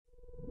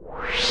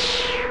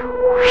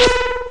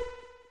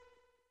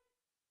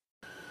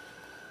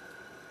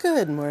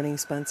Good morning,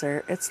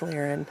 Spencer. It's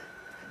Laren.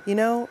 You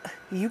know,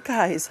 you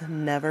guys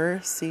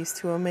never cease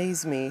to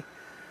amaze me.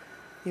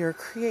 Your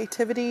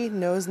creativity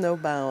knows no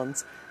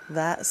bounds.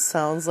 That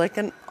sounds like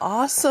an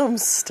awesome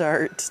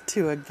start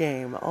to a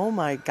game. Oh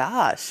my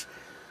gosh.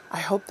 I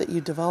hope that you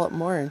develop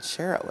more and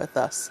share it with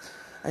us.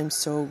 I'm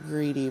so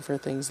greedy for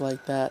things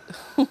like that.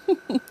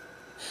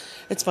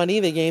 It's funny,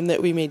 the game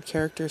that we made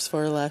characters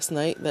for last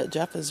night that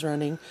Jeff is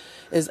running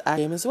is a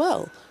game as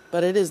well,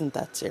 but it isn't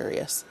that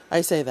serious.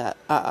 I say that.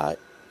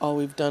 All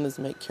we've done is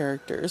make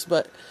characters,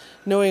 but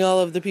knowing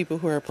all of the people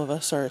who are of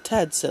us are a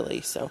tad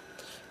silly, so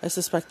I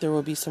suspect there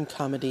will be some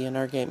comedy in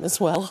our game as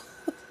well.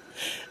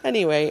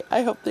 Anyway,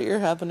 I hope that you're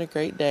having a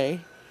great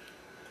day.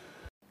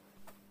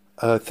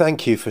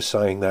 Thank you for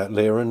saying that,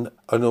 Liren.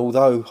 And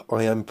although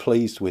I am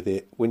pleased with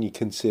it, when you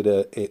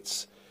consider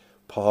it's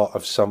part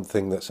of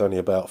something that's only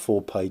about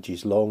 4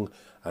 pages long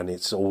and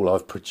it's all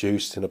I've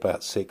produced in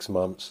about 6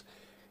 months,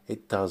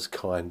 it does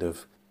kind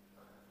of,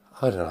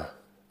 I don't know,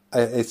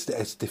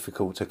 it's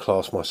difficult to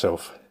class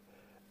myself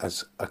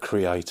as a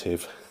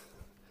creative.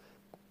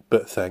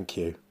 But thank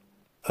you.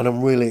 And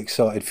I'm really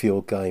excited for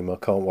your game. I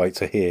can't wait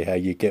to hear how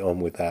you get on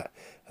with that.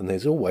 And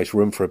there's always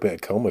room for a bit of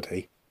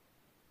comedy.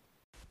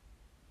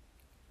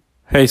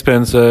 Hey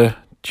Spencer,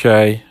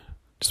 Jay,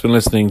 just been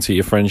listening to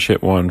your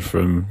friendship one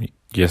from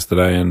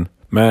yesterday, and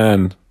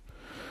man,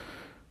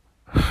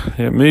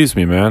 it moves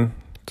me, man.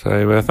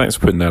 So thanks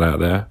for putting that out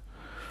there.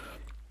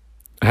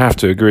 I have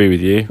to agree with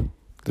you.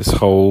 This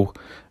whole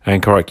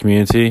Anchorite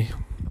community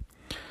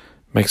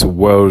makes a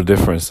world of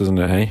difference, doesn't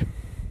it, hey?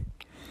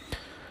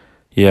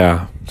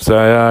 Yeah. So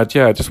I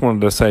just wanted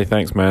to say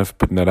thanks, man, for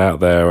putting that out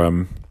there.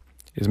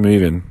 It's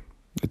moving.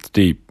 It's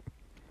deep.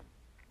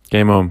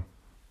 Game on.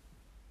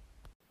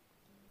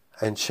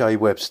 And Shay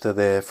Webster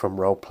there from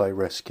Roleplay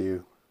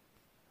Rescue.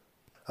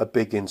 A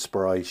big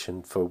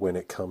inspiration for when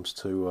it comes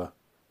to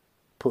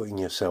putting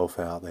yourself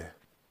out there.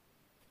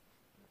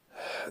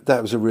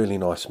 That was a really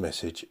nice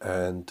message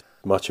and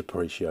much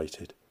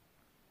appreciated.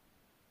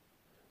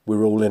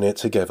 We're all in it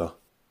together.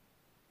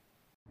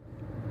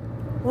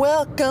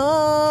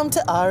 Welcome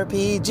to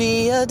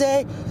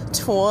RPGaDAY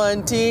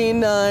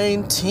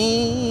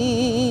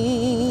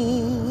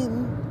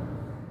 2019.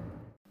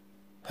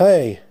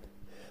 Hey,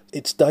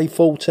 it's day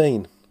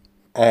 14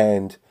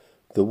 and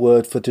the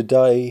word for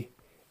today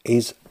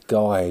is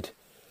guide.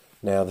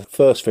 Now, the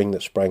first thing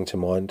that sprang to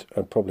mind,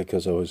 and probably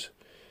because I was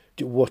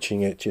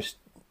watching it just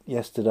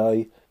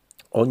yesterday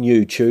on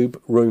YouTube,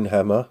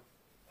 Runehammer,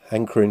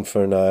 Hankering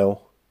for a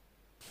Nail,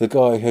 the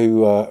guy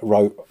who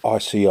wrote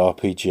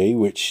ICRPG,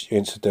 which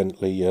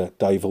incidentally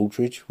Dave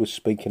Aldridge was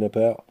speaking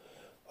about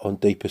on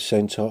Deep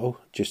Percentile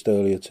just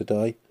earlier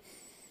today.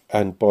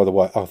 And by the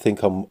way, I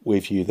think I'm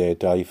with you there,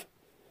 Dave.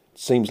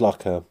 Seems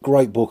like a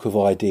great book of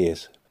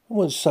ideas. I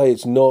wouldn't say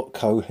it's not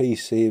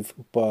cohesive,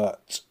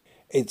 but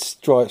it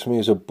strikes me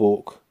as a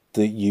book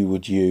that you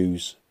would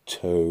use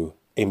to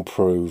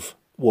improve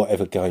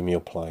whatever game you're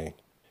playing.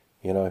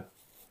 You know,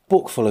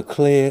 book full of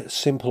clear,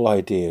 simple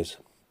ideas.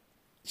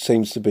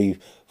 Seems to be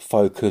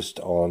focused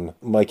on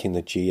making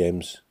the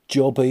GM's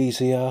job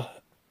easier,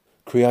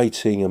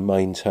 creating and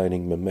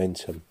maintaining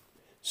momentum.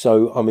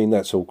 So, I mean,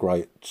 that's all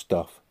great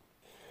stuff.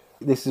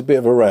 This is a bit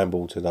of a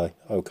ramble today,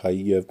 okay,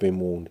 you have been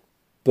warned.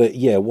 But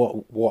yeah,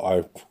 what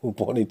I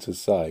wanted to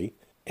say,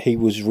 he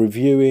was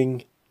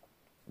reviewing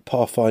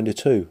Pathfinder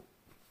 2.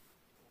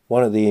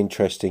 One of the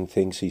interesting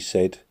things he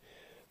said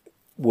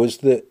was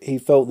that he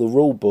felt the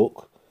rule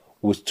book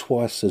was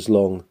twice as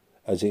long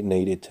as it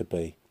needed to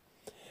be.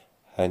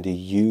 And he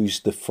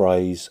used the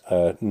phrase,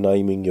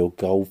 naming your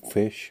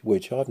goldfish,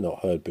 which I've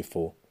not heard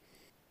before.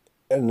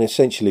 And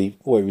essentially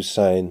what he was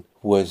saying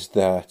was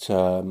that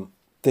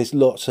there's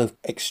lots of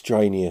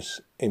extraneous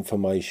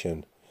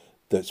information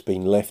that's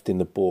been left in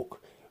the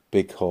book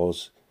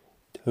because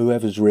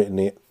whoever's written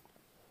it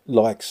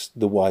likes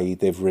the way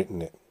they've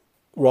written it.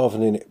 Rather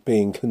than it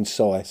being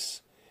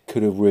concise,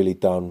 could have really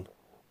done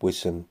with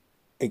some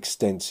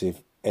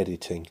extensive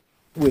editing,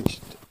 which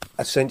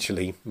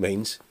essentially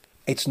means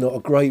it's not a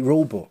great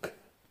rule book.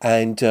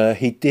 And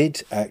he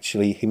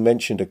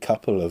mentioned a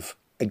couple of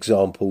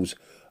examples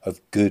of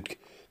good,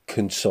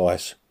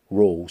 concise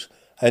rules.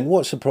 And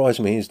what surprised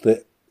me is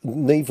that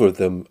neither of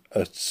them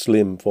are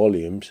slim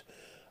volumes.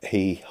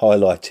 He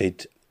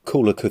highlighted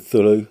Call of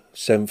Cthulhu,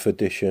 7th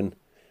edition,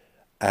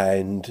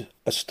 and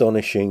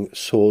Astonishing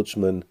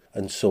Swordsmen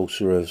and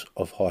Sorcerers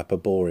of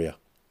Hyperborea.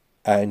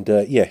 And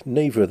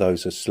neither of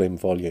those are slim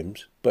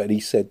volumes, but he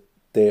said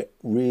they're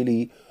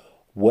really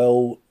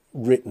well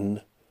written,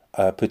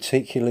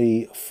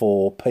 particularly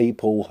for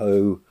people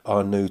who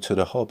are new to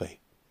the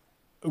hobby.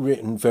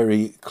 Written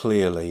very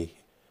clearly,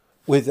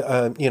 with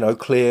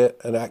clear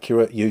and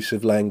accurate use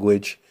of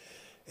language.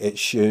 It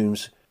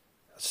assumes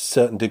a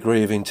certain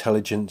degree of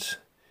intelligence,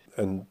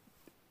 and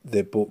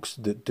they're books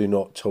that do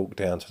not talk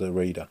down to the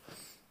reader,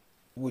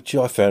 which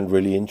I found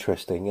really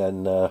interesting.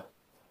 And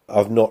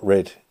I've not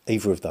read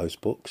either of those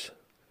books.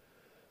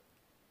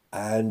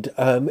 And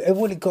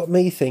it got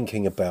me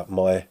thinking about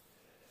my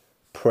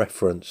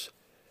preference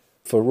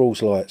for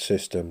rules light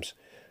systems.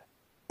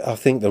 I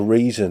think the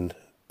reason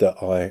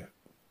that I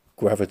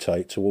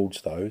gravitate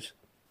towards those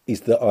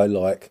is that I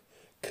like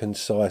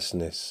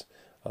conciseness.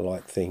 I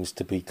like things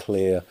to be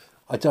clear.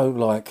 I don't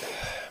like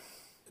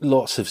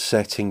lots of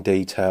setting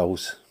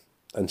details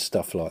and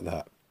stuff like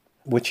that,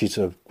 which is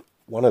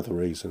one of the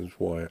reasons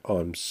why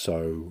I'm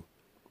so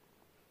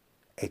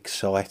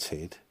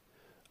excited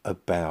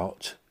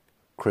about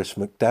Chris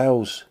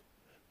McDowell's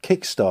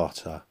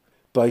Kickstarter.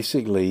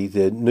 Basically,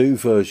 the new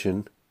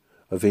version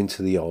of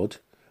Into the Odd,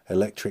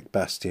 Electric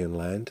Bastion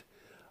Land.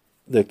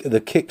 The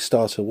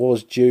Kickstarter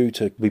was due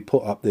to be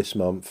put up this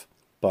month,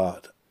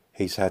 but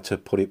he's had to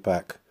put it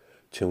back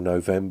till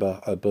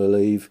November, I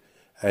believe.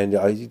 And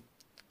I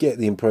get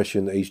the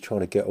impression that he's trying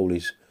to get all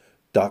his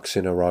ducks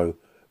in a row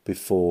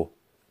before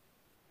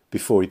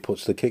he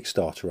puts the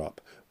Kickstarter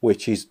up,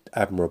 which is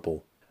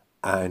admirable.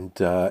 And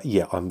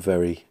I'm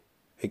very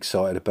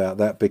excited about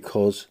that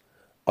because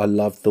I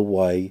love the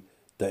way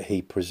that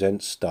he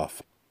presents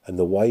stuff and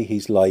the way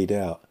he's laid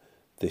out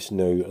this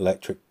new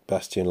Electric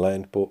Bastion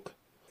Land book.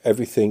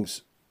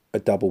 Everything's a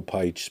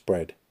double-page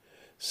spread.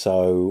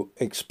 So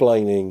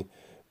explaining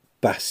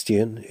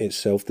Bastion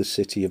itself, the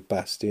city of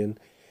Bastion,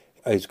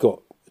 it's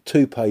got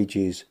 2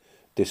 pages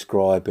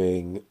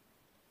describing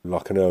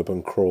like an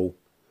urban crawl,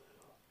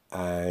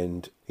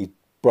 and he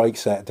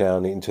breaks that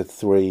down into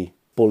 3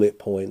 bullet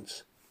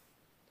points,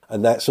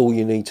 and that's all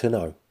you need to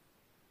know.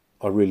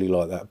 I really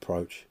like that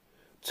approach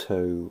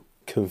to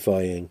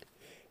conveying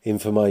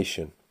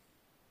information.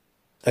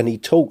 And he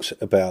talks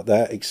about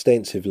that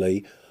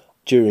extensively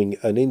during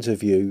an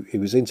interview. He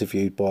was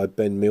interviewed by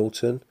Ben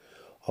Milton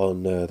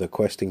on the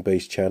Questing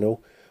Beast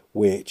channel,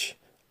 which,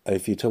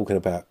 if you're talking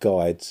about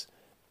guides,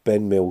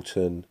 Ben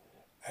Milton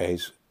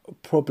has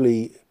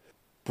probably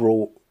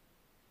brought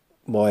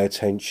my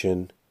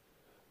attention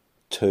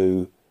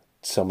to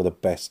some of the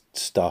best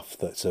stuff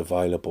that's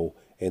available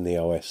in the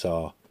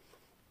OSR.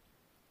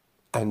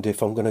 And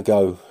if I'm going to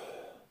go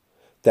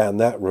down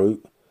that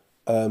route,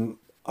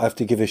 I have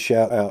to give a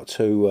shout out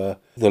to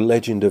the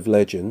legend of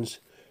legends,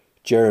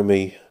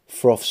 Jeremy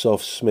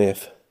Frothsoft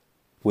Smith,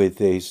 with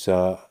his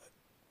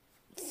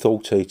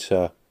Thought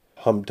Eater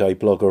Hump Day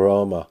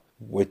Bloggerama,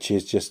 which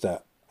is just an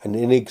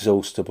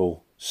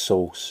inexhaustible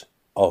source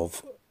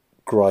of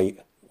great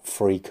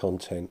free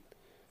content.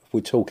 If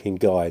we're talking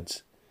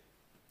guides,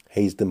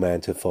 he's the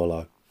man to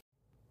follow.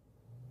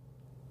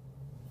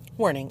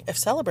 Warning, if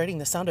celebrating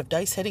the sound of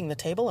dice hitting the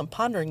table and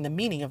pondering the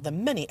meaning of the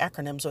many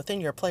acronyms within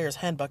your player's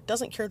handbook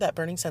doesn't cure that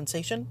burning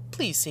sensation,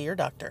 please see your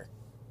doctor.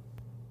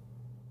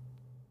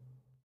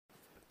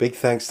 Big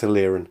thanks to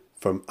Liren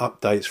from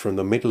Updates from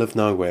the Middle of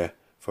Nowhere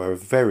for her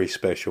very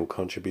special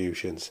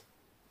contributions.